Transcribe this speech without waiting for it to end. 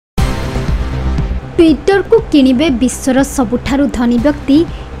Twitter को किणिबे विश्वर सबुठारु धनी व्यक्ति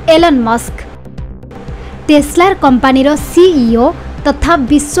Elon Musk. Tesla company CEO तथा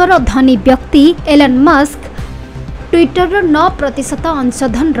विश्वर धनी व्यक्ति एलन मस्क ट्विटर 9%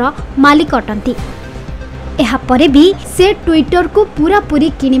 अंशधन मालिक अटंती। एहापरे भी से ट्विटर को पूरा पूरी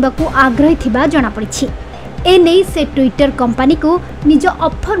किनिबा को आग्रही थिबा जणा पड़िछि। ए नै से ट्विटर कंपनी को निज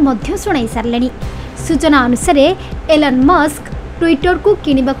ऑफर मध्य सुनाई सारलेनी। सूचना अनुसार एलन मस्क ट्विटर को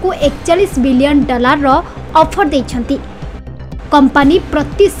किनिबा को $41 बिलियन ऑफर देइछंती। कंपनी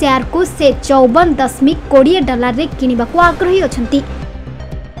प्रति शेयर को से $54.20 रे किनिबा को आग्रही अछंती।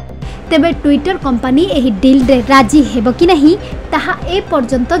 तेबे ट्विटर कंपनी एही डील रे राजी हेबो कि नहीं ताहा ए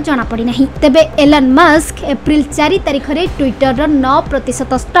पर्यंत जना पड़ी नहीं। तेबे एलन मस्क एप्रिल 4 तारिख रे ट्विटर रो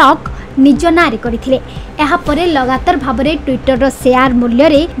 9% स्टॉक निज नारी करथिले। एहा परे लगातार भाबरे ट्विटर रो शेयर मूल्य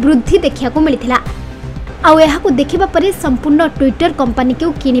रे वृद्धि देखिया को मिलिथिला। आउ एहा को देखिबा परे संपूर्ण ट्विटर कंपनी को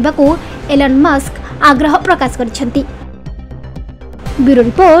किनिबा को एलन मस्क आग्रह प्रकाश करिसंती। Bureau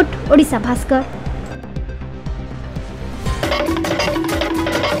report Odisha Bhaskar.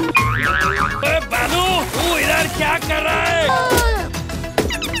 क्या कर रहा है?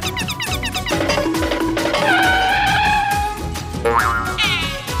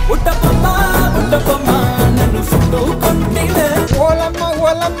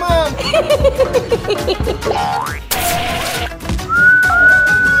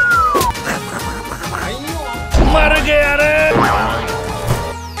 मर गया रे।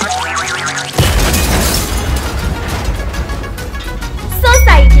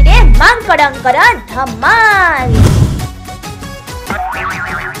 सोसाइटी रे मांकड़ंकर धमाल।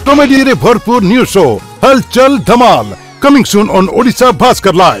 कॉमेडी रे भरपूर न्यूज शो हलचल धमाल coming soon on Odisha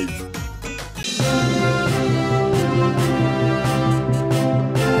Bhaskar live.